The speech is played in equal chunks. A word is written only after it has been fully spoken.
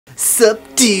Sup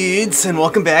dudes, and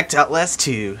welcome back to Outlast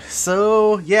 2.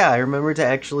 So yeah, I remember to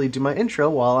actually do my intro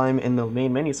while I'm in the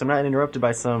main menu, so I'm not interrupted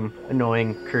by some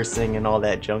annoying cursing and all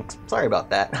that junk. Sorry about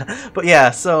that. But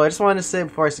yeah, so I just wanted to say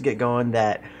before I get going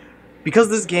that because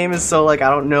this game is so like,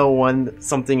 I don't know when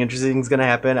something interesting is gonna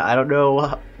happen. I don't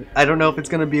know if it's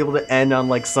gonna be able to end on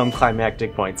like some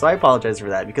climactic point. So I apologize for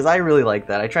that because I really like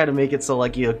that. I try to make it so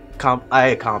like I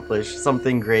accomplish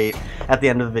something great at the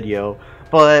end of the video.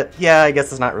 But yeah, I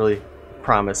guess it's not really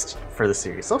promised for the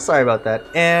series, so sorry about that.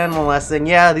 And one last thing,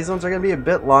 yeah, these ones are going to be a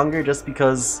bit longer just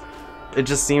because it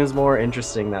just seems more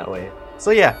interesting that way.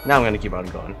 So yeah, now I'm going to keep on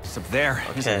going. It's up there.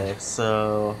 Okay,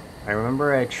 so I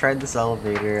remember I tried this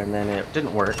elevator and then it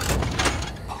didn't work.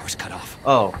 Power's cut off.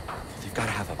 Oh. You've got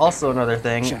to have a also another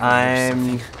thing,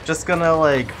 I'm just going to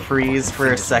like freeze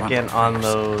for a second on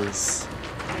those,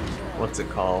 what's it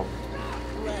called?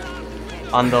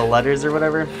 On the letters or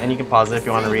whatever, and you can pause it if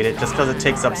you want to read it, just because it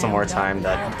takes up some more time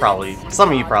that some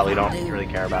of you probably don't really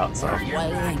care about, so. No!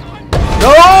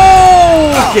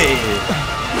 Okay!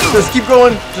 Just keep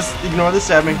going, just ignore the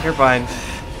stabbing, you're fine.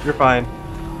 You're fine.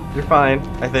 You're fine,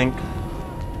 I think.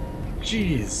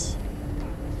 Jeez.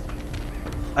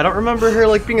 I don't remember her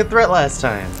like being a threat last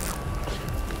time.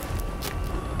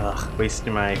 Ugh,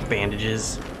 wasting my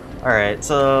bandages. Alright,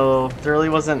 so there really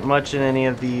wasn't much in any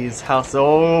of these houses.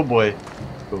 Oh boy.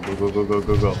 Go, go, go, go, go,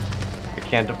 go, go. I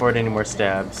can't afford any more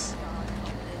stabs.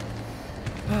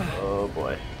 Oh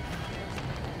boy.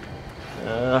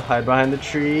 Hide behind the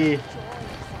tree.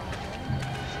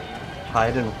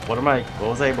 Hide in, what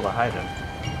was I able to hide in?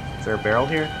 Is there a barrel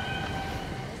here?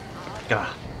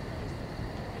 Gah.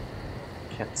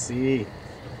 Can't see.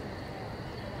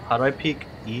 How do I peek?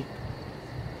 E?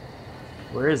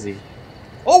 Where is he?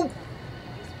 Oh!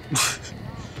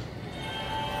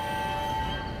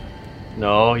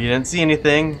 No, you didn't see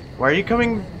anything. Why are you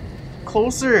coming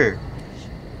closer?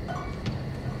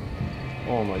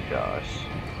 Oh my gosh.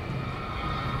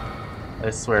 I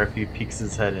swear if he peeks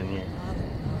his head in here.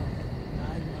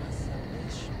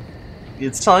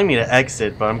 It's telling me to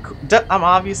exit, but I'm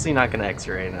obviously not going to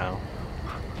exit right now.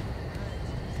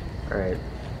 Alright.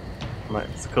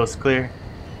 Is the coast clear?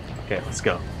 Okay, let's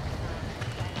go.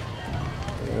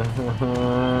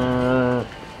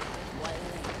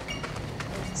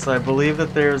 So I believe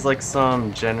that there's like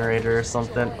some generator or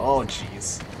something. Oh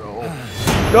jeez. No.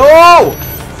 No!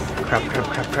 Crap, crap,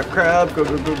 crap, crap, crap. Go,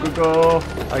 go, go, go, go.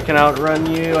 I can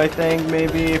outrun you, I think,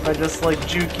 maybe, if I just like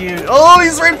juke you. Oh,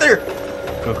 he's right there!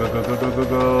 Go, go, go, go, go, go,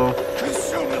 go.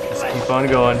 Just keep on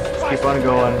going. Just keep on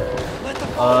going.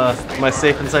 Am I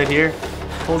safe inside here?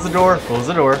 Close the door. Close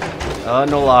the door.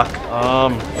 No lock. Oh!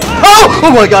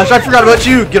 Oh my gosh, I forgot about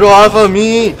you! Get off of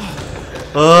me!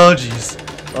 Oh jeez.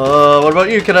 What about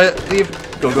you? Can I leave?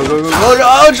 Go, go, go, go, go!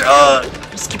 Oh,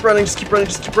 just keep running, just keep running,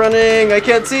 just keep running! I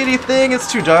can't see anything,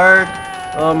 it's too dark!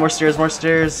 More stairs, more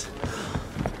stairs.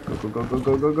 Go, go, go, go,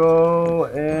 go, go, go!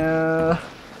 And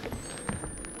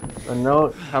a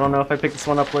note. I don't know if I picked this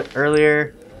one up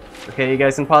earlier. Okay, you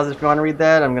guys can pause it if you want to read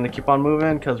that. I'm gonna keep on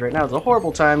moving, because right now is a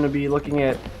horrible time to be looking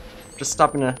at just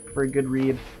stopping for a good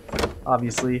read.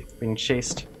 Obviously, being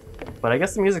chased. But I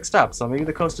guess the music stopped, so maybe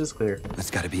the coast is clear.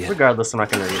 That's gotta be it. Regardless, I'm not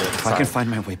gonna read it. If I can find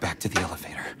my way back to the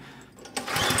elevator.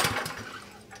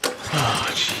 Oh,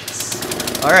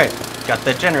 jeez. Alright, got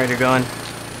that generator going.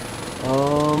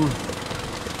 Oh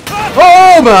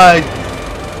my!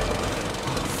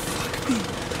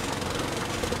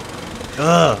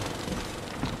 Ugh.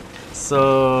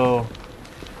 So,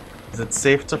 is it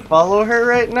safe to follow her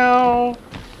right now?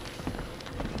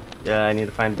 Yeah, I need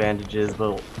to find bandages,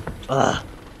 but ugh.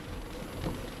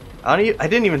 I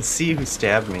didn't even see who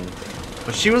stabbed me,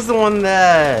 but she was the one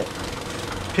that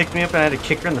picked me up and I had to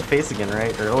kick her in the face again,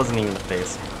 right? Or it wasn't even the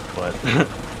face, but I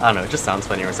don't know. It just sounds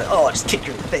funny. It's like, oh, I just kicked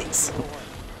her in the face.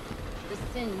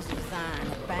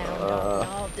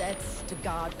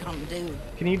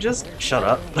 Can you just shut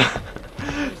up?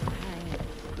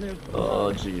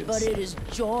 Oh jeez.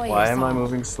 Why am I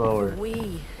moving slower?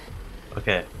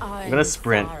 Okay, I'm gonna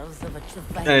sprint,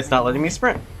 and it's not letting me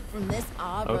sprint.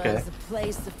 Okay.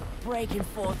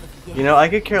 You know, I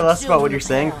could care less about what you're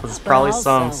saying, because it's probably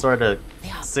some sort of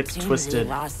sick,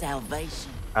 twisted... I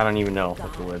don't even know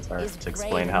what the words are to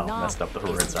explain how messed up the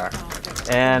words are.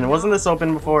 And wasn't this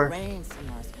open before?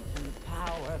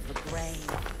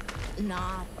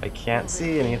 I can't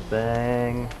see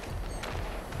anything.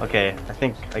 Okay, I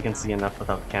think I can see enough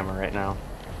without the camera right now.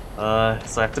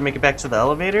 So I have to make it back to the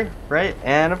elevator, right?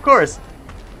 And of course,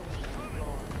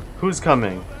 who's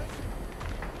coming?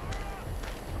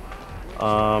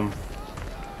 I'm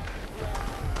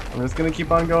just gonna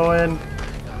keep on going.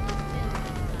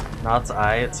 Not it's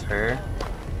I, it's her.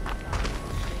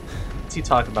 What's he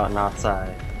talk about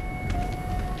outside?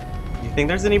 You think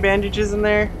there's any bandages in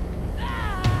there?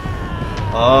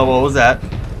 Oh, what was that?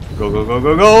 Go, go, go,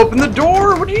 go, go! Open the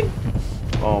door! What are you...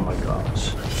 Oh my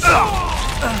gosh.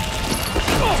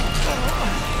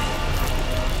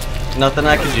 Nothing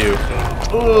I could do.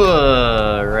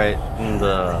 Right in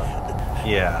the...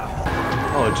 Yeah.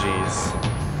 Oh jeez.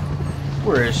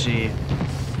 Where is she?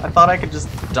 I thought I could just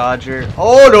dodge her.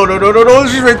 Oh no no no no no!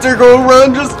 She's right there! Go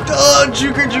run! Just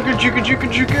juke her, juke her, juke her, juke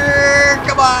her, juke her!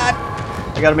 Come on!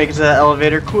 I gotta make it to that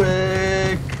elevator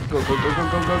quick! Go go go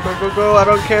go go go go go go! I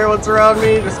don't care what's around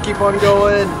me. Just keep on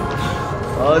going.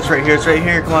 Oh, it's right here! It's right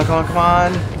here! Come on! Come on! Come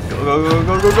on! Go go go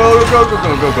go go go go go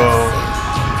go go go!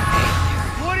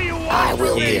 I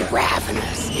will be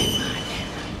ravenous in my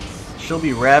penance. She'll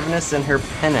be ravenous in her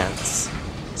penance.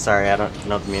 Sorry, I don't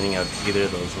know the meaning of either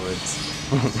of those words.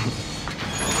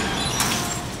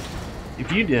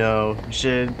 If you know, you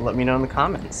should let me know in the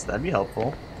comments. That'd be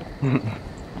helpful.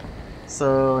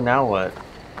 So, now what?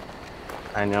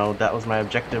 I know that was my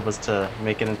objective, was to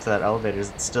make it into that elevator.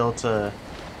 Is it still to...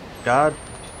 God?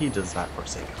 He does not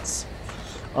forsake us.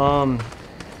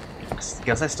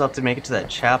 Guess I still have to make it to that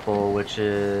chapel, which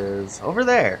is over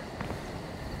there.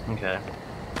 Okay.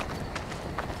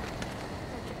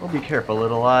 Well, be careful,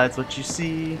 little eyes, what you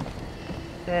see.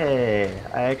 Hey,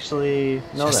 I actually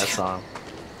know that song.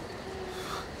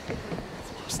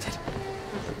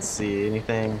 Let's see,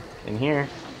 anything in here?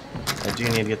 I do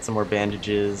need to get some more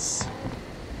bandages.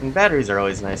 And batteries are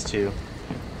always nice too.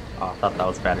 Oh, I thought that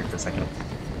was battery for a second.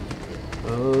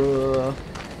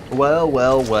 Well,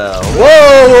 well, well.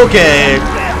 Whoa, okay.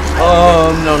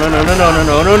 No, no, no, no, no, no,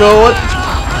 no, no, no, what?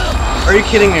 Are you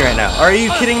kidding me right now? Are you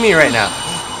kidding me right now?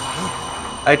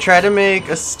 I tried to make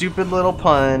a stupid little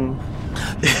pun.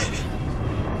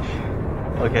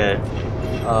 Okay.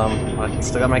 I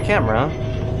still got my camera.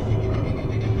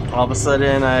 All of a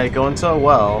sudden, I go into a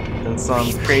well, and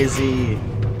some crazy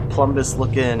plumbus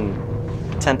looking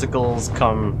tentacles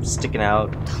come sticking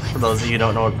out. For those of you who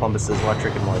don't know what Plumbus is, watch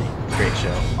Rick and Morty. Great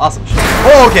show. Awesome show.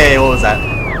 Oh, okay, what was that?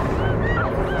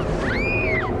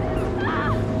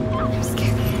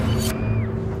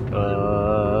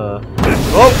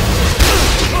 Oh!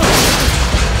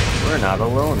 We're not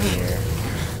alone here.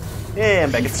 Hey,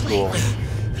 I'm back at school.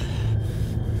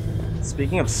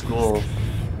 Speaking of school,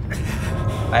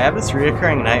 I have this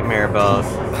reoccurring nightmare about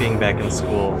being back in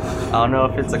school. I don't know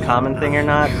if it's a common thing or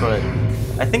not, but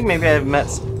I think maybe I've met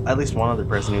at least one other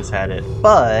person who's had it.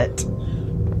 But,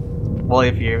 well,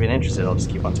 if you're even interested, I'll just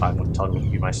keep on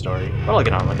telling you my story. But I'll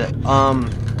get on with it.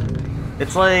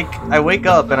 It's like I wake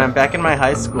up and I'm back in my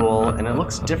high school and it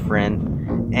looks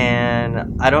different,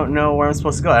 and I don't know where I'm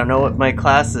supposed to go. I don't know what my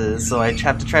class is, so I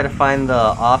have to try to find the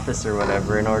office or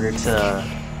whatever in order to...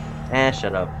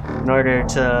 shut up. In order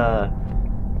to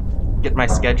get my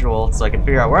schedule so I can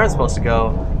figure out where I'm supposed to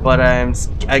go, but I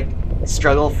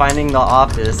struggle finding the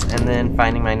office and then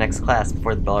finding my next class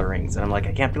before the bell rings, and I'm like,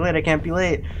 I can't be late, I can't be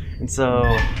late. And so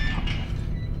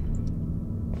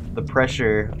the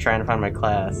pressure of trying to find my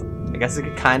class, I guess it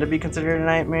could kind of be considered a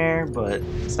nightmare, but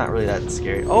it's not really that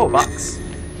scary. Oh, box.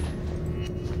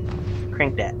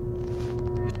 Crank that.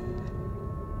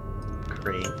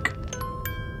 Crank.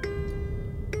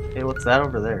 Hey, what's that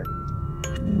over there?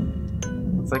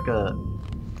 Looks like a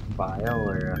vial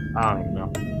or a, I don't even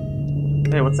know.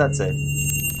 Hey, what's that say?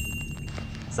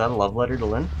 Is that a love letter to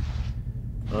Lynn?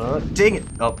 Dang it!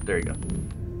 Oh, there you go.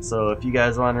 So if you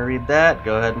guys want to read that,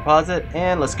 go ahead and pause it,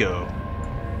 and let's go.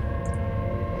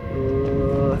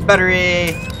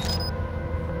 Battery!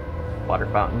 Water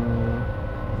fountain.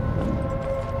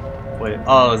 Wait,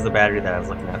 oh, it was the battery that I was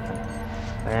looking at.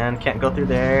 And can't go through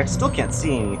there. Still can't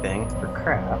see anything, for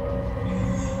crap.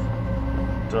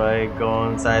 Do I go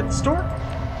inside the store?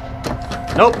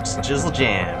 Nope, it's Jizzle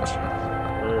jammed.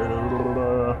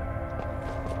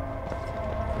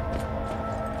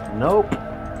 Nope.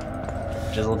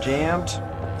 Jizzle jammed.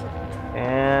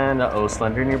 And uh-oh,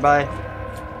 Slender nearby.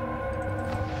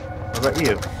 What about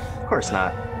you? Of course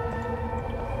not.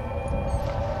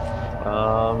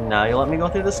 Now you let me go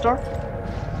through this door?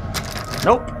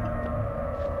 Nope.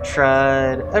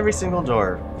 Tried every single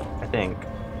door, I think.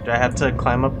 Do I have to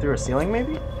climb up through a ceiling,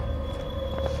 maybe?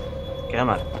 Come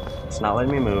on. It's not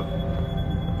letting me move.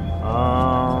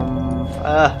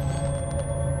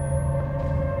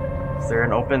 Is there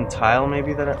an open tile,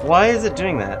 maybe, that why is it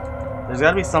doing that? There's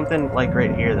gotta be something, like,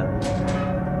 right here, then.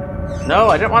 No,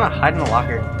 I didn't want to hide in the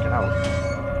locker. Get out.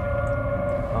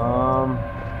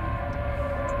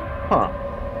 Huh.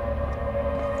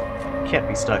 Can't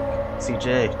be stuck.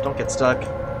 CJ, don't get stuck.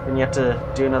 Then you have to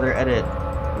do another edit,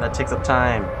 and that takes up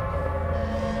time.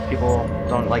 People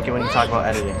don't like it when you talk about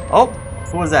editing. Oh,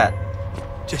 who was that?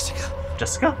 Jessica.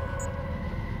 Jessica?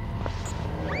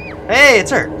 Hey,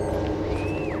 it's her.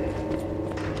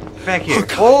 Back here.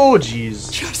 Oh,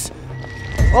 jeez. Yes.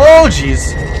 Oh,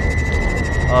 jeez.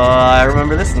 I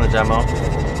remember this in the demo.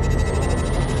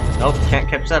 Nope, can't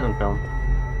catch that on film.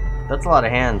 That's a lot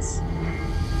of hands.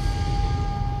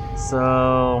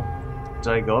 So,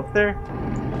 do I go up there?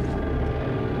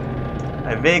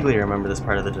 I vaguely remember this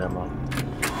part of the demo.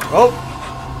 Oh!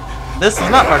 This is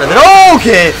not part of it. Oh,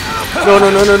 okay! No, no,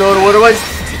 no, no, no, what do I...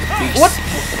 What?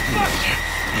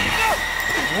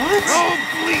 What? I'll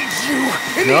bleed you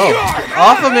in No, the get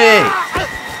off of me!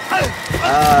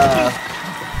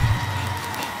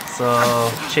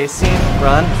 So, chase scene,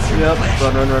 run, yep,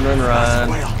 run, run, run, run, run.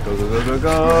 Go, go, go, go,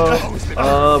 go.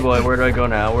 Oh boy, where do I go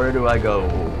now? Where do I go?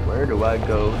 Where do I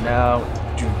go now?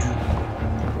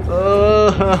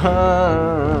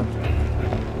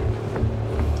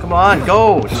 Come on,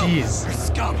 go! Jeez.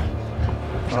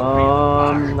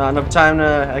 Not enough time to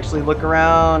actually look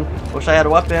around. Wish I had a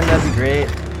weapon, that'd be great.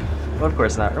 But of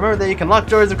course not. Remember that you can lock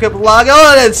doors, equip a lock.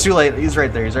 Oh, it's too late. He's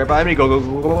right there. He's right behind me. Go, go,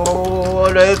 go, go,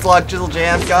 go. It's locked, chisel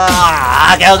jam. Go,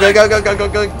 go, go, go, go, go,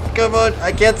 go. Come on.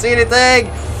 I can't see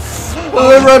anything.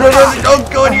 Oh, run, run, run. Oh,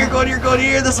 go in here, go in here, go in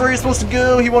here. This is where you're supposed to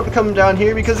go. He won't come down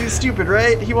here because he's stupid,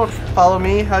 right? He won't follow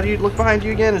me. How do you look behind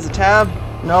you again? Is it tab?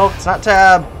 No, it's not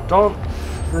tab. Don't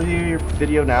review your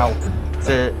video now. Is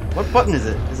it, what button is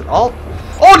it? Is it alt?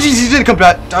 Oh, jeez, he did come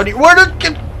back down here. Where did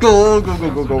it go? Go,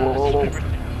 go, go, go.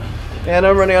 And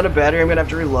I'm running out of battery. I'm gonna have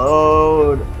to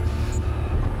reload.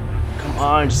 Come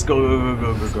on, just go, go,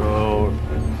 go, go, go.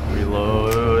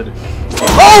 Reload.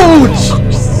 Oh!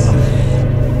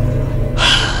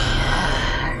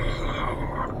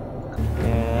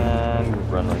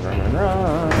 And run, run, run, run,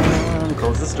 run.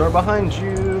 Close this door behind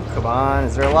you. Come on,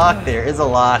 is there a lock? There is a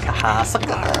lock. Haha, sucker.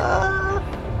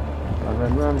 Run,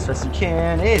 run, run as fast as you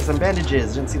can. Hey, some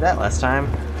bandages. Didn't see that last time.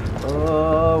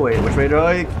 Oh, wait, which way do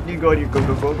I? You go, go,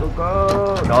 go, go, go,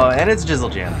 go. Oh, and it's Jizzle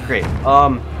Jam. Great.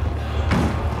 Oh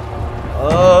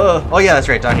yeah, that's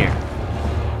right, down here.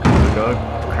 Go,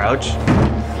 crouch.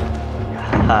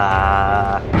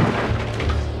 Ha.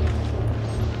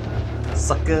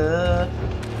 Sucker.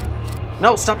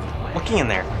 No, stop looking in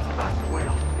there.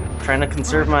 I'm trying to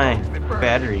conserve my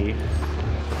battery.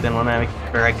 But then when I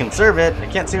conserve it, I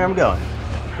can't see where I'm going.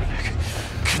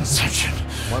 Consumption.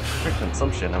 More perfect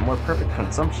consumption. A more perfect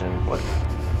consumption. What?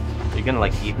 Are you gonna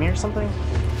like eat me or something?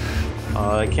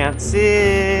 Oh, I can't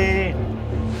see.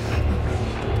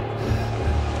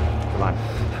 Come on.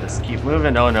 Just keep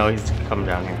moving. Oh no, he's coming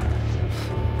down here.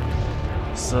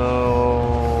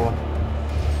 So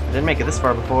I didn't make it this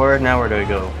far before. Now where do I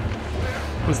go?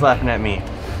 Who's laughing at me?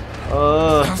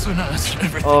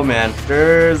 Oh man,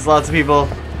 there's lots of people.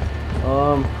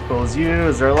 Close you.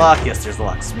 Is there a lock? Yes, there's a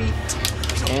lock. Sweet.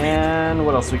 And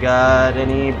what else we got?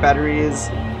 Any batteries?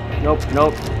 Nope,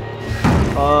 nope.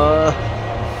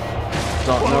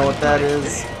 Don't know what that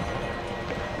is.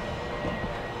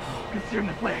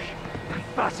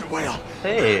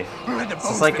 Hey, is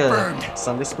this like a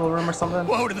Sunday school room or something?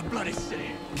 Woe to the bloody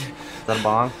city. Is that a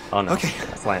bong? Oh no, Okay.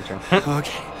 it's a lantern.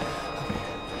 Okay.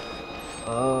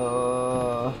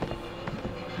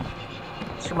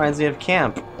 This reminds me of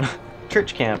camp.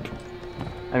 Church camp.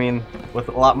 I mean, with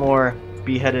a lot more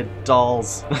beheaded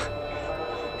dolls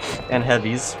and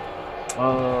heavies.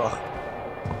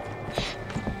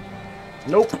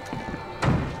 Nope.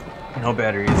 No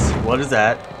batteries. What is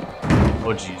that?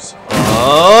 Oh jeez.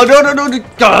 Oh no no no no!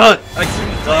 God!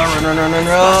 Run run run run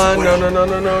run! No no no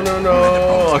no no no no!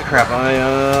 Oh crap!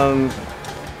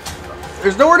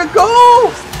 There's nowhere to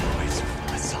go!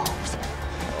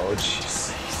 Oh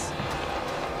jeez.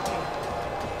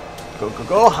 Go go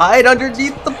go! Hide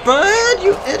underneath the bed,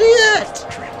 you idiot!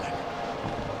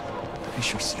 They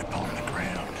shall sit upon the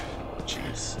ground.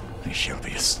 Jeez. They shall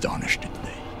be astonished at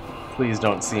thee. Please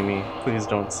don't see me. Please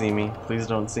don't see me. Please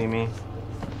don't see me.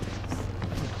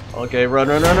 Okay, run,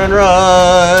 run, run, run,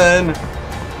 run!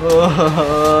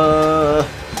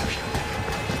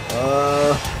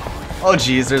 Oh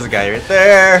jeez, there's a guy right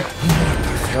there.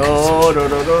 No, no,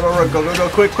 no, no, no, run, go, go, go,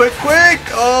 quick, quick, quick!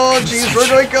 Oh jeez, where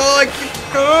do I go? I keep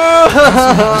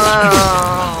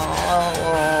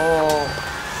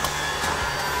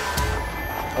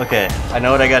Okay, I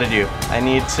know what I gotta do. I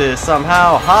need to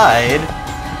somehow hide.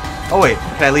 Oh wait,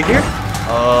 can I leave here?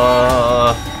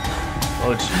 Oh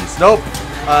jeez, nope.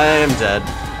 I am dead.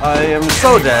 I am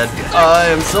so dead. I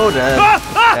am so dead.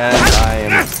 And I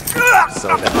am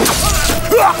so dead.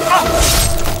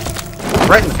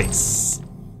 Right in the face.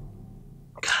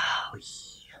 Golly.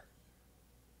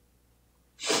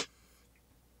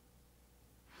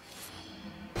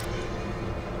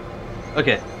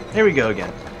 Okay, here we go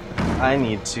again. I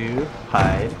need to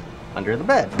hide under the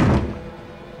bed.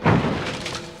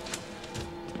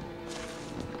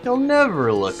 He'll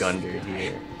never look under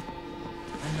here.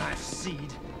 A knife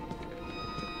seed.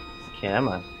 Come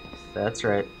on. That's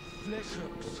right.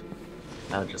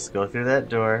 Now just go through that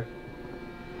door,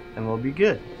 and we'll be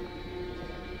good.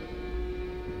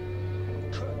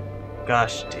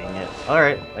 Gosh dang it.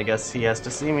 Alright, I guess he has to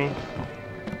see me.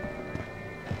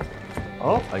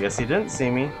 Oh, I guess he didn't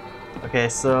see me. Okay,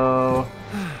 so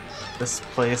this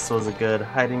place was a good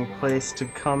hiding place to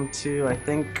come to, I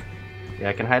think. Yeah,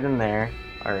 I can hide in there.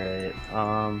 Alright,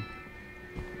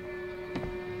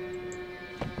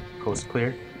 coast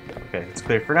clear. Okay, it's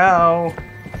clear for now.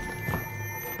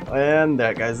 And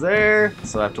that guy's there,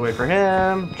 so I have to wait for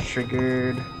him.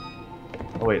 Triggered.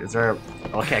 Oh wait, is there a...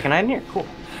 Okay, I can hide in here. Cool.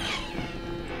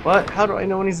 What? How do I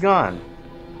know when he's gone?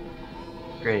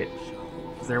 Great.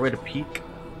 Is there a way to peek?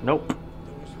 Nope.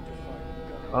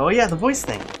 Oh yeah, the voice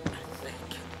thing.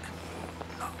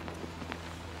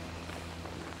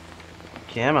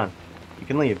 Come on. You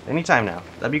can leave anytime now.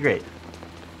 That'd be great.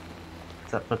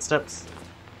 Is that footsteps?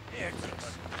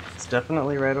 It's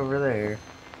definitely right over there.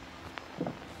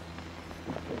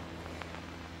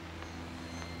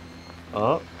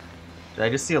 Oh. Did I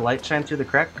just see a light shine through the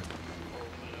crack?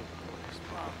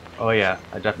 Oh yeah,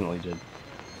 I definitely did.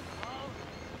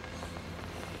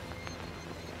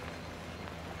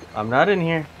 I'm not in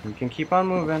here. You can keep on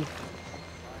moving.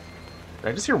 Did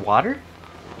I just hear water?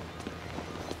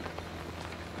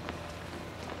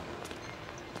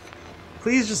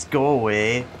 Please just go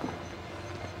away.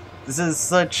 This is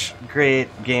such great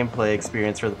gameplay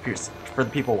experience for the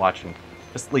people watching.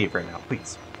 Just leave right now,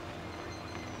 please.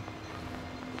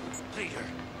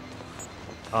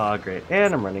 Oh, great.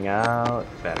 And I'm running out.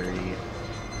 Battery.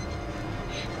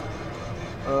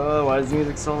 Oh, why is the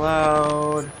music so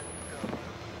loud?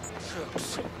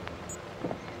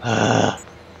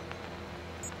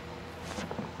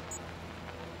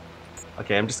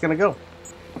 Okay, I'm just gonna go.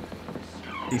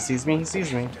 He sees me, he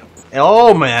sees me.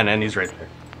 Oh man, and he's right there.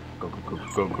 Go, go, go,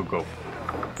 go, go, go.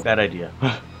 Bad idea.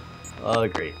 Oh,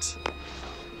 great.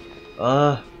 Come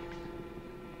on.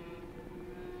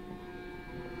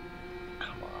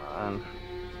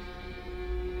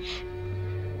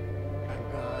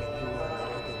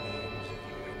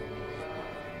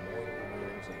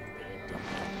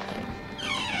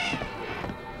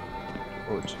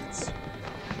 Oh, jeez.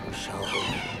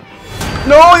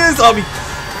 No, he saw me!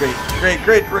 Great,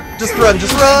 great, great. Just run,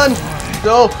 just run!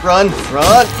 Go, run,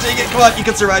 run! Take it, come on, you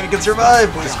can survive, you can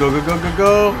survive! Just go, go, go, go,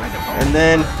 go! And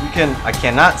then you can... I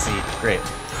cannot see. Great.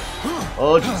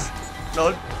 Oh, jeez.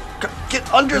 No, get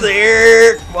under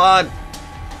there! Come on!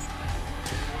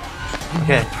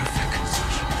 Okay.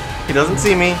 He doesn't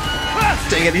see me.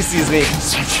 Dang it, he sees me.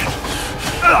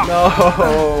 No!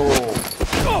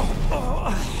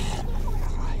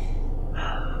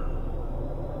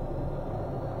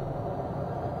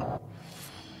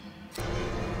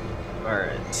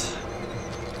 Alright.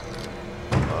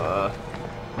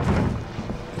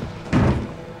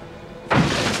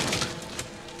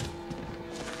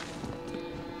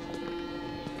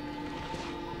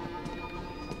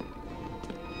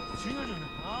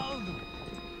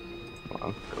 Come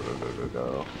on, go, go, go, go,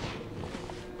 go.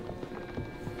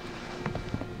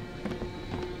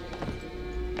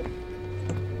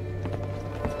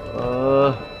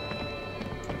 Oh,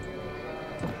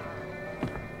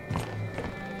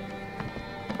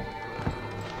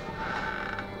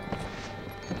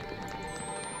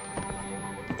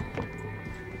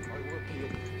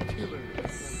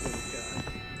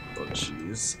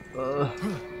 jeez.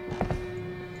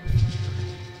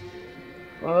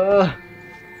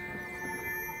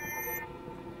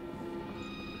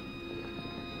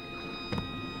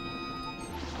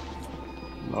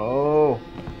 No.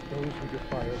 Those who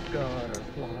defy God are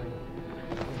flying.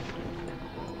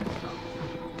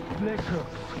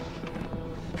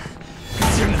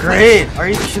 Great! Are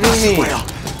you kidding me?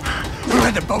 You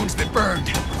had the bones that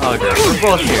burned. Oh, good. We're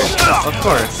both here. Of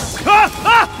course.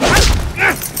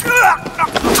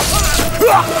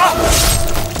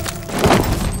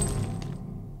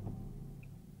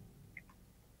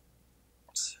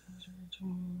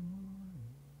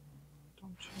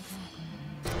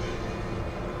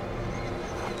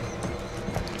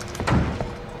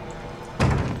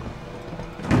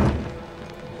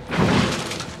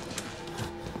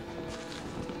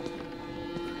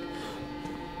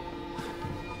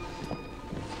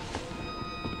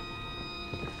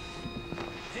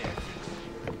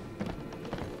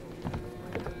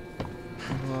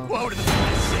 Whoa to the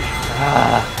place.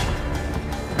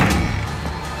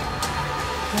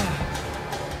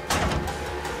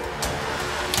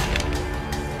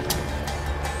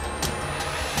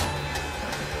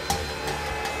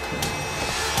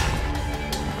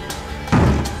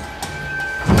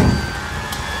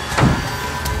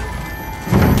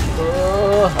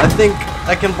 I think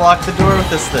I can block the door with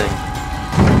this thing.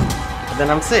 And then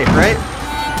I'm safe, right?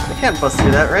 I can't bust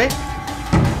through that, right?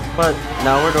 But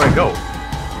now where do I go?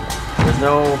 There's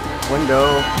no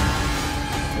window.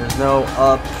 There's no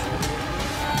up.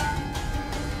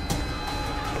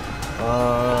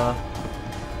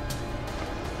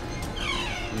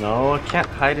 No, I can't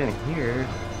hide in here.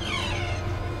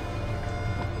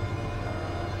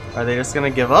 Are they just gonna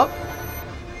give up?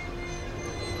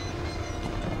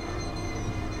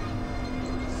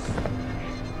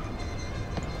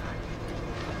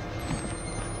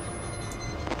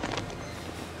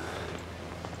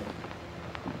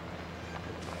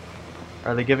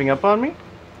 Are they giving up on me?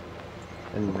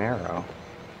 And narrow.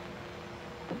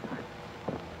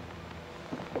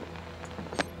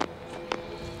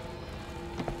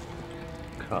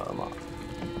 Come on.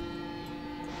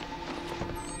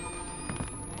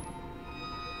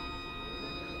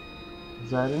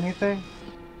 Is that anything?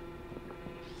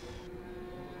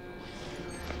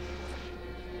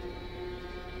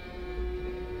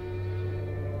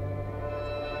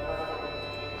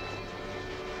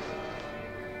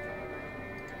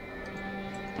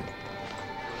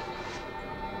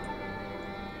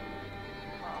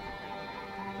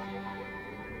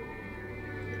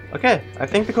 Okay, I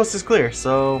think the coast is clear,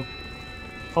 so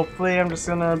hopefully I'm just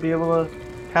gonna be able to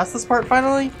pass this part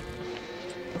finally.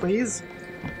 Please?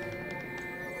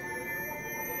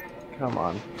 Come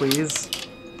on, please.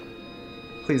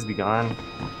 Please be gone.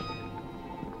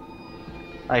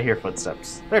 I hear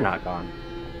footsteps. They're not gone.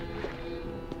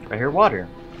 I hear water.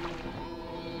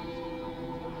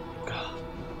 God.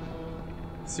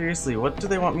 Seriously, what do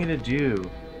they want me to do?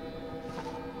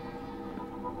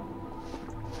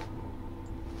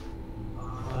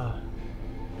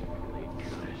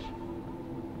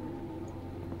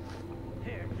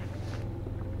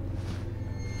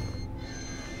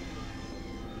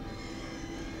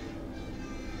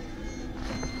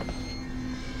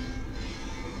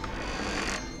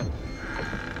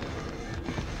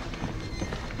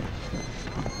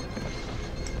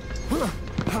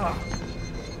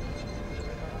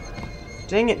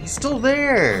 Dang it, he's still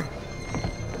there!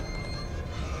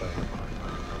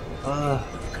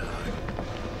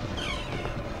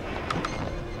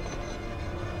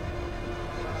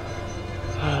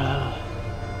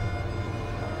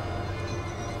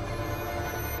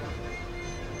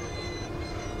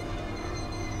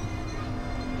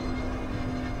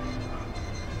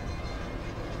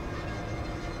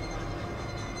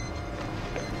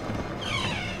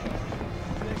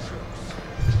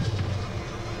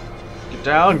 Get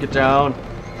down, get down.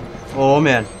 Oh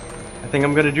man, I think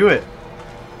I'm gonna do it.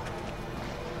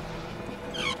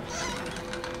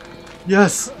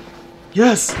 Yes!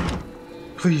 Yes!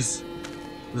 Please.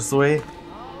 This way?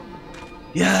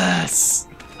 Yes!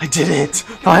 I did it!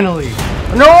 Finally!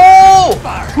 No!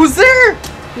 Who's there?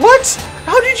 What?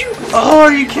 How did you? Oh,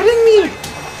 are you kidding me?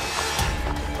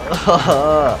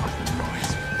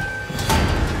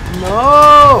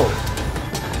 No!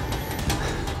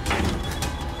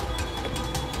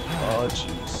 Oh,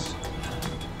 jeez.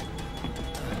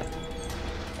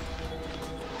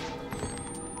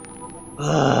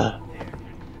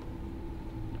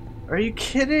 Are you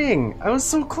kidding? I was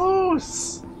so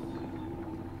close!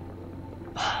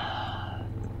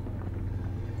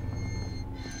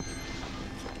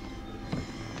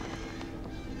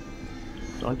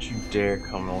 Don't you dare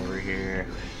come over here.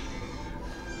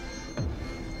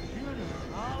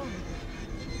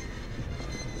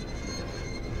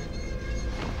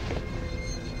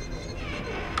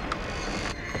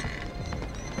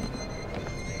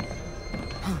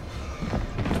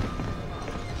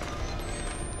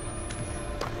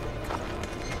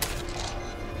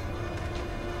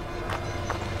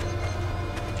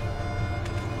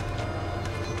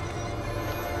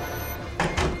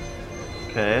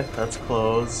 Okay, that's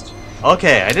closed.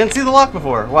 Okay, I didn't see the lock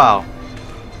before. Wow.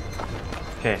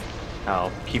 Okay,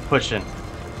 I'll keep pushing.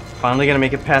 Finally gonna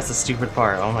make it past the stupid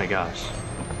part. Oh my gosh.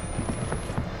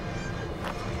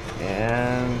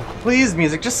 And please,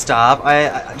 music, just stop.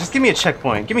 I just give me a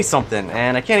checkpoint. Give me something.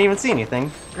 And I can't even see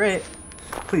anything. Great.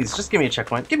 Please, just give me a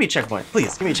checkpoint. Give me a checkpoint.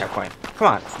 Please, give me a checkpoint. Come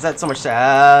on. Is that so much to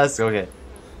ask? Okay.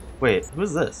 Wait,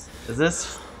 who's this? Is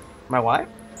this my wife?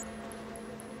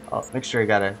 I'll make sure I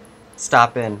gotta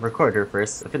stop and record her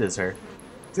first, if it is her.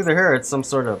 It's either her or it's some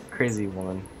sort of crazy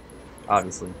woman.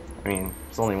 Obviously. I mean,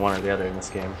 it's only one or the other in this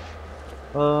game.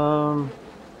 Alright,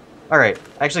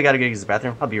 I actually gotta go use the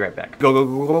bathroom. I'll be right back. Go, go,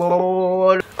 go, go,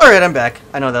 go. Alright, I'm back.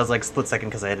 I know that was like a split second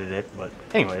because I edited it, but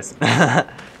anyways.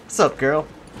 What's up, girl?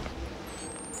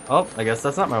 Oh, I guess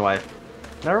that's not my wife.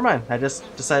 Never mind, I just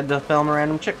decided to film a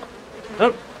random chick.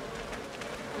 Oh.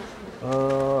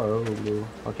 Oh,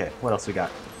 okay. What else we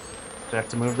got? Do I have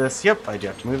to move this? Yep, I do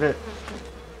have to move it.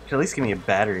 Could at least give me a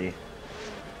battery.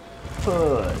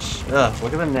 Push. Ugh,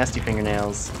 look at them nasty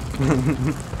fingernails.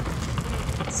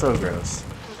 So gross.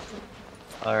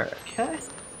 Alright, okay.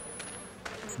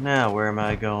 Now, where am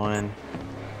I going?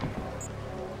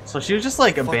 So she was just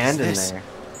like abandoned there.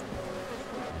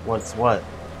 What's what?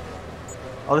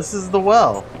 Oh, this is the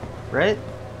well, right?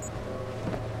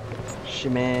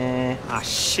 Shimmy. Ah,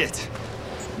 shit.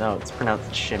 No, it's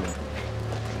pronounced shimmy.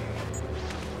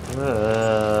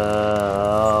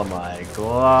 Oh my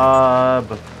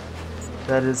god.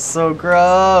 That is so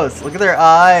gross. Look at their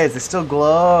eyes. They still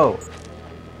glow.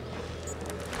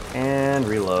 And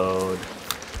reload.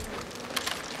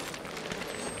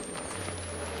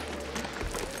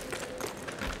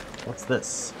 What's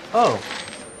this? Oh.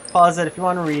 Pause it if you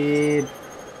want to read.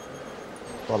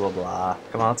 Blah, blah, blah.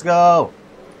 Come on, let's go.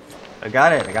 I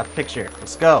got it. I got the picture.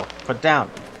 Let's go. Put it down.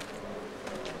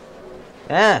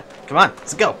 Yeah. Come on.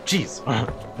 Let's go. Jeez.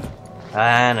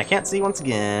 And I can't see once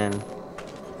again.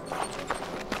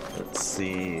 Let's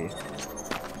see.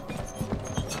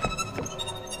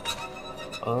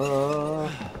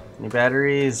 Any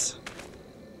batteries?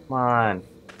 Come on.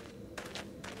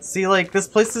 See, like, this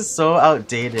place is so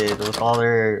outdated with all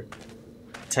their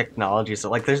technology. So,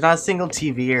 like, there's not a single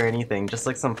TV or anything. Just,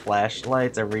 like, some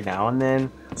flashlights every now and then.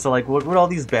 So, like, what would all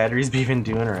these batteries be even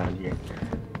doing around here?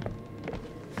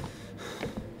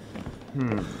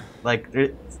 Like,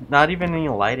 there's not even any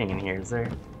lighting in here, is there?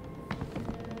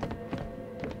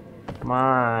 Come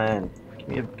on.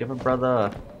 Give a brother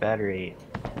a battery.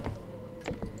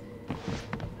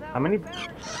 How many?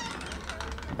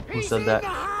 Who said that?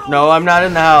 No, I'm not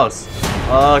in the house.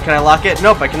 Can I lock it?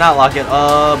 Nope, I cannot lock it.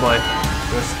 Oh boy.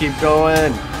 Let's keep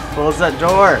going. Close that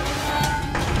door.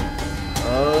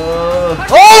 Oh!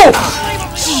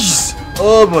 Jeez!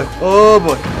 Oh boy! Oh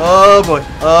boy! Oh boy!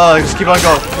 Just keep on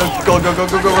going. Go! Go! Go!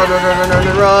 Go! Go! Run! Run! Run! Run!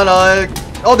 Run! Run!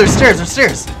 Oh, there's stairs! There's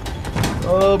stairs!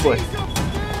 Oh boy!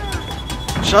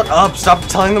 Shut up! Stop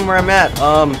telling them where I'm at.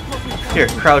 Here,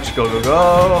 crouch, go, go,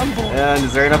 go. And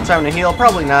is there enough time to heal?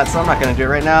 Probably not, so I'm not gonna do it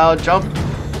right now. Jump.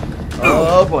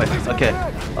 Oh boy. Okay.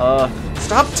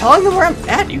 Stop telling them where I'm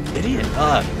at, you idiot.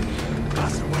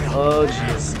 Oh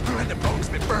jeez.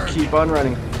 Keep on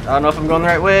running. I don't know if I'm going the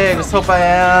right way. I just hope I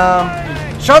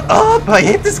am. Shut up! I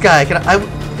hate this guy.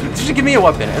 You should give me a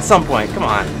weapon at some point. Come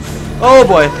on. Oh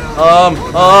boy. Oh,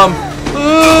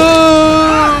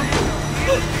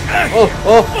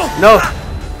 no.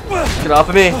 Get off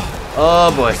of me.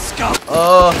 Oh boy.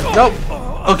 Nope.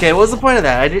 Okay, what was the point of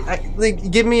that?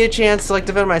 Like, give me a chance to like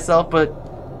defend myself, but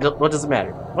what does it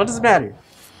matter? What does it matter?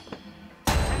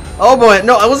 Oh boy,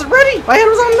 no, I wasn't ready. My hand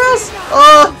was on the mouse.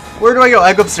 Where do I go?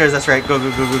 I go upstairs. That's right. Go,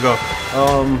 go, go, go, go.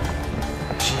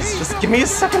 Jeez, just give me a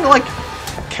second to like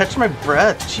catch my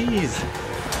breath. Jeez.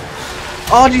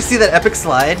 Oh, did you see that epic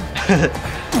slide?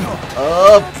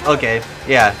 Okay.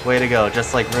 Yeah, way to go.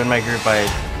 Just like ruin my group by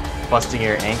busting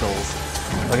your ankles.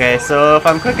 Okay, so if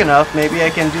I'm quick enough, maybe I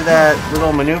can do that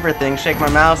little maneuver thing, shake my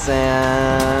mouse,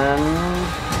 and...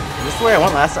 Is this the way I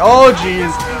went last time? Oh,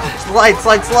 jeez! Slide,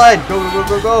 slide, slide! Go, go,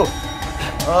 go, go,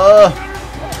 go!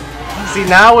 See,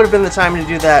 now would have been the time to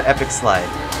do that epic slide.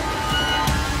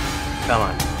 Come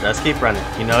on, just keep running.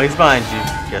 You know he's behind you.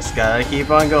 Just gotta keep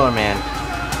on going, man.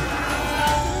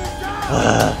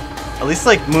 At least,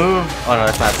 like, move... Oh, no,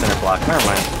 that's not center block. Never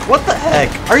mind. What the heck?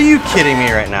 Are you kidding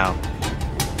me right now?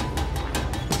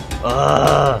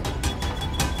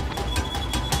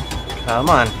 Come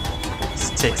on. This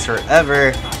takes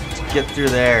forever to get through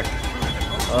there.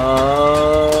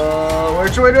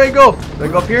 Which way do I go? Do I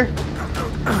go up here?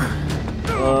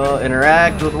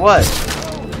 Interact with what?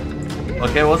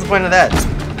 Okay, what's the point of that?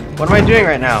 What am I doing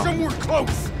right now?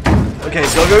 Okay,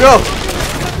 go, go, go!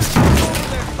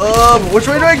 Which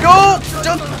way do I go?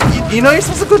 You know you're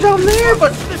supposed to go down there,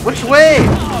 but which way?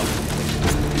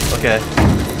 Okay.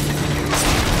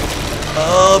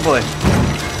 Oh boy.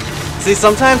 See,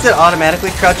 sometimes it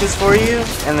automatically crouches for you,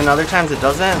 and then other times it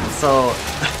doesn't, so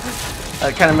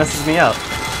that kind of messes me up.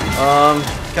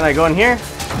 Can I go in here?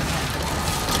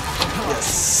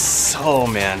 Yes. Oh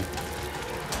man.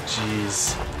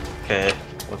 Jeez. Okay,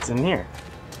 what's in here?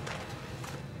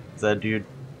 Is that a dude?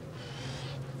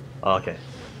 Oh, okay.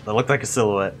 That looked like a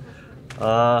silhouette.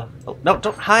 Oh, no,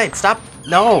 don't hide, stop,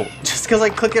 no! Just because I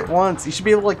click it once, you should be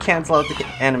able to like, cancel out the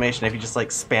animation if you just like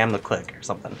spam the click or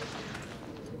something.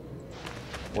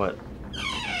 What?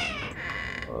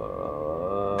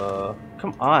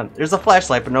 Come on, there's a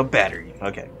flashlight but no battery,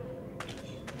 okay.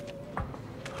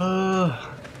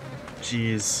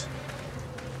 Jeez.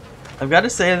 I've got to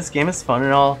say this game is fun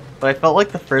and all, but I felt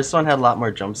like the first one had a lot more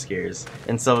jump scares.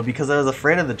 And so because I was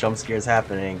afraid of the jump scares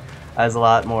happening, I was a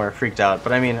lot more freaked out.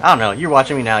 But I mean, I don't know, you're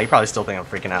watching me now, you probably still think I'm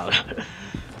freaking out.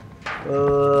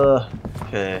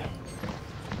 Okay.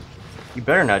 You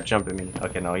better not jump at me.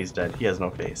 Okay, no, he's dead. He has no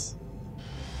face.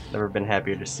 Never been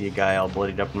happier to see a guy all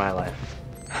bloodied up in my life.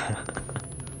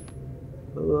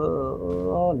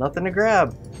 Nothing to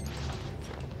grab.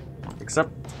 Except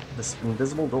this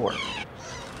invisible door.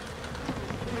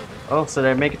 Oh, so did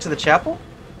I make it to the chapel?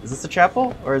 Is this the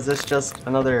chapel? Or is this just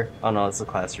another... Oh no, it's a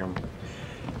classroom.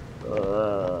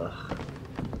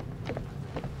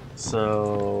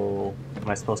 So... Am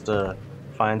I supposed to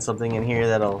find something in here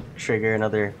that'll trigger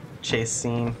another chase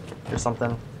scene or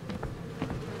something?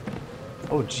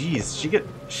 Oh jeez, she get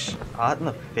shot in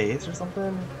the face or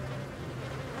something?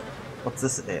 What's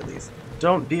this say at least?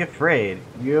 Don't be afraid,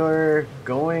 you're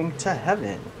going to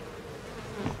heaven.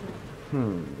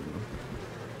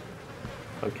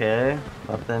 Okay,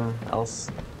 nothing else.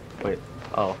 Wait,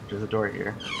 oh, there's a door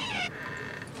here.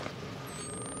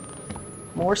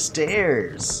 More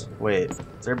stairs! Wait,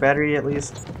 is there a battery at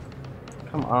least?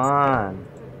 Come on.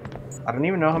 I don't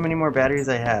even know how many more batteries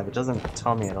I have. It doesn't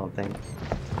tell me, I don't think.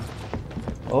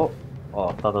 Oh,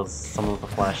 I thought it was someone with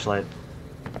a flashlight.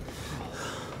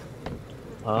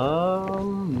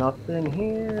 Nothing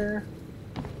here.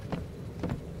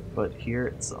 But here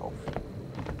itself.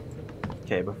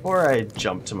 Okay, before I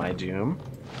jump to my doom.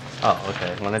 Oh,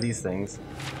 okay, one of these things.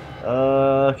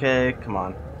 Okay, come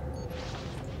on.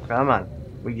 Come on,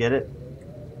 we get it.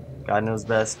 God knows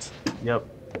best. Yep.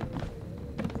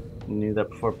 Knew that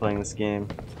before playing this game.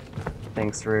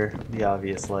 Thanks for the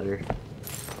obvious letter.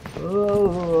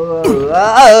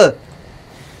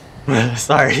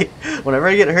 Sorry. Whenever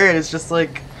I get hurt, it's just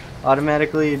like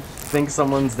automatically think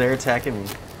someone's there attacking me.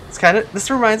 It's kind of, this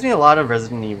reminds me a lot of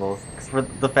Resident Evil, for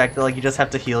the fact that like you just have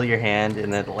to heal your hand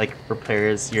and it like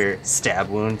repairs your stab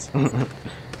wounds.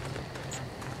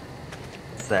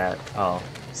 What's that? Oh,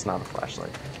 it's not a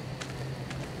flashlight.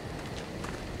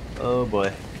 Oh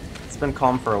boy, it's been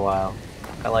calm for a while.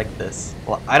 I like this.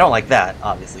 Well, I don't like that,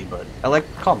 obviously, but I like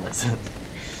calmness.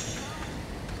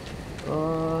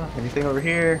 Anything over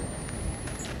here?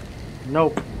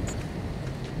 Nope.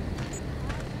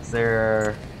 Is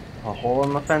there a hole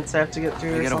in the fence I have to get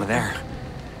through? Get over there.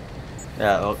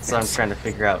 Yeah, oh, so I'm trying to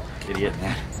figure out, idiot.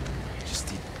 That.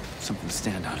 Just need something to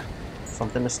stand on.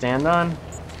 Something to stand on?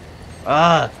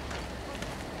 How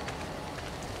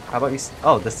about you?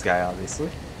 Oh, this guy, obviously.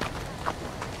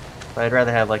 But I'd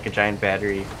rather have like a giant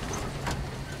battery.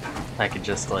 I could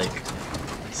just like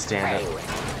stand up.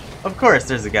 Of course,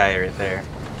 there's a guy right there.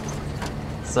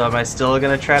 So am I still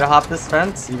gonna try to hop this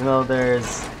fence, even though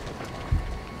there's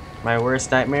my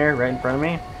worst nightmare right in front of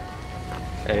me?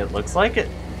 Hey, it looks like it.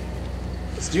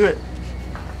 Let's do it.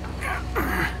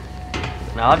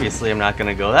 Now, obviously, I'm not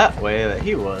gonna go that way that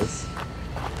he was.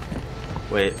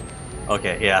 Wait.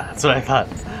 Okay, yeah, that's what I thought.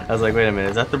 I was like, wait a minute,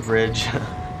 is that the bridge?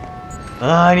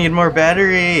 I need more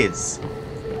batteries!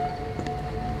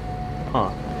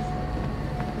 Huh.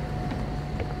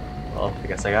 Well, I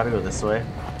guess I gotta go this way.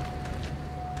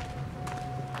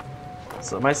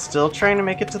 So am I still trying to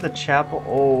make it to the chapel?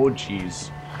 Oh, jeez.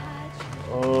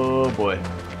 Oh, boy.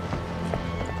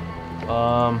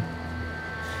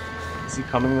 Is he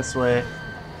coming this way?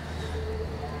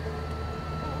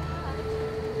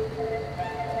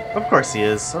 Of course he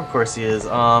is. Of course he is. Is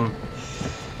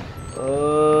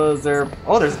there...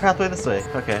 Oh, there's a pathway this way.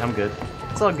 Okay, I'm good.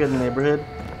 It's all good in the neighborhood.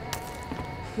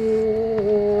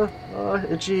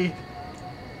 Itchy.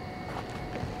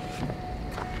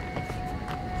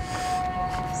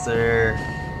 Is there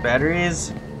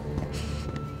batteries?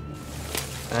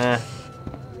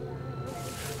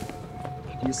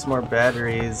 Use some more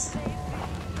batteries.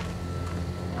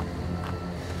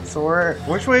 So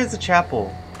which way is the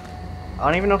chapel? I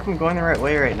don't even know if I'm going the right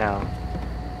way right now.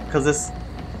 Because this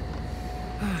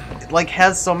it like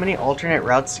has so many alternate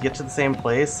routes to get to the same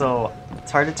place, so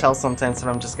it's hard to tell sometimes if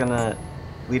I'm just gonna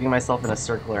leading myself in a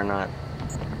circle or not.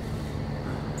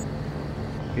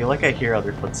 I feel like I hear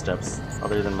other footsteps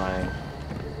other than mine.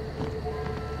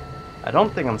 I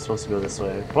don't think I'm supposed to go this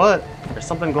way, but there's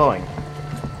something glowing.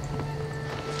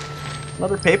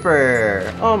 Another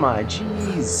paper! Oh my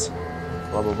jeez!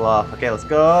 Blah blah blah. Okay, let's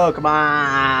go! Come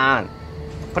on!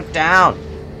 Put it down!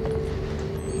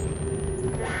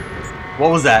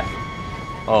 What was that?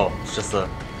 Oh, it's just the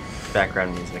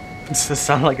background music. It just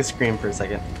sounded like a scream for a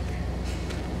second.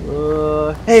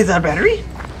 Hey, is that a battery?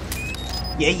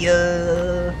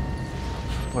 Yeah!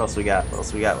 What else we got? What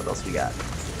else we got? What else we got?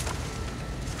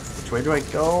 Which way do I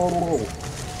go?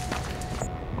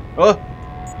 Oh!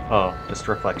 Oh, just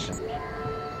reflection.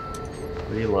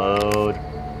 Reload.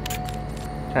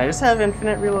 Can I just have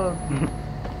infinite reload?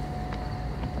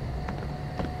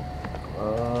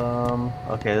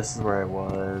 Okay, this is where I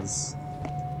was.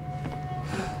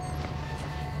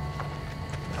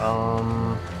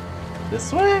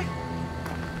 This way?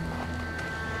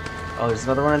 Oh, there's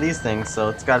another one of these things, so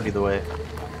it's gotta be the way.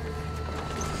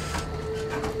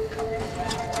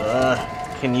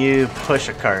 Can you push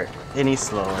a cart any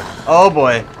slower? Oh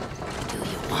boy. Do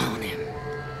you want him?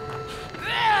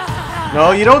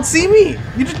 No, you don't see me!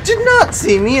 You did not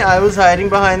see me! I was hiding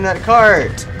behind that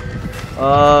cart.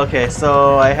 Okay,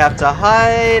 so I have to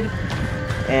hide,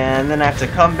 and then I have to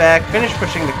come back, finish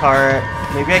pushing the cart.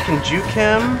 Maybe I can juke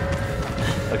him?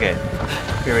 Okay,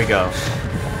 here we go.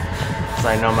 So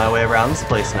I know my way around this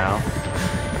place now.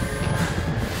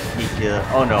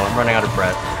 Oh no, I'm running out of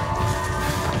breath.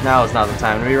 Now is not the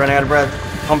time to be running out of breath.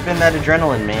 Pump in that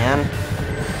adrenaline, man.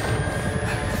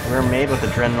 We're made with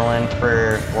adrenaline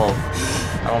for, well,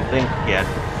 I don't think yet.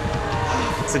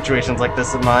 Situations like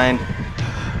this in mind.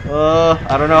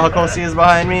 I don't know how close he is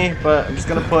behind me, but I'm just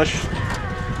gonna push.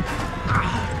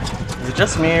 Is it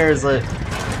just me, or is it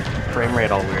frame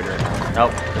rate all weird right now?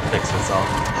 Nope, it fixed itself.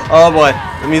 Oh boy,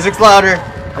 the music's louder.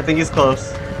 I think he's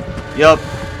close. Yup,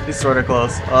 he's sort of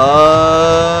close.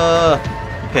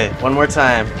 Okay, one more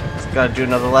time. Just gotta do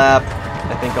another lap.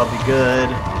 I think I'll be good.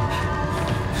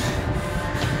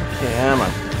 Come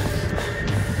on.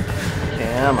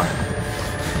 Come on.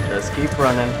 Just keep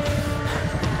running.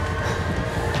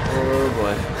 Oh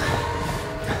boy.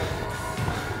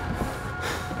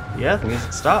 Yeah, the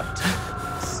music stopped.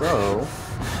 So,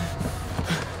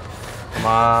 come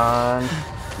on,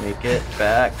 make it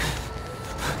back.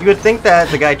 You would think that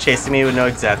the guy chasing me would know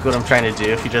exactly what I'm trying to do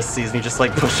if he just sees me just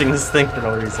like pushing this thing for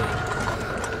no reason.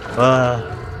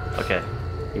 Okay,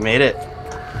 you made it.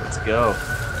 Let's go.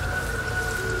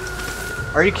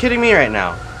 Are you kidding me right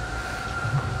now?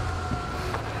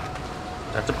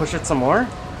 I have to push it some more?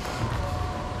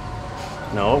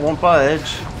 No, it won't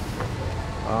budge.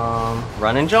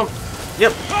 Run and jump.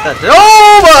 Yep. That's it.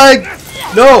 Oh my!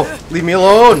 No! Leave me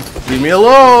alone! Leave me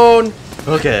alone!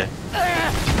 Okay.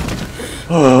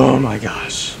 Oh my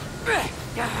gosh.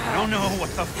 I don't know what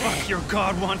the fuck your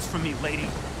god wants from me, lady.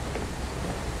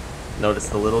 Notice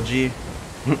the little G?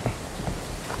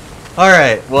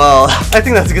 Alright, well, I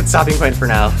think that's a good stopping point for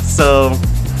now. So,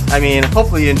 I mean,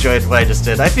 hopefully you enjoyed what I just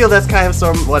did. I feel that's kind of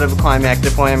somewhat of a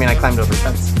climactic point. I mean, I climbed over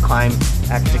fence.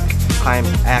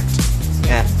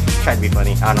 Tried to be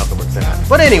funny. I don't know if it works or not.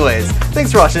 But anyways,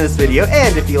 thanks for watching this video,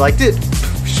 and if you liked it,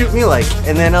 shoot me a like,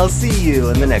 and then I'll see you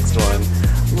in the next one.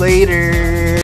 Later!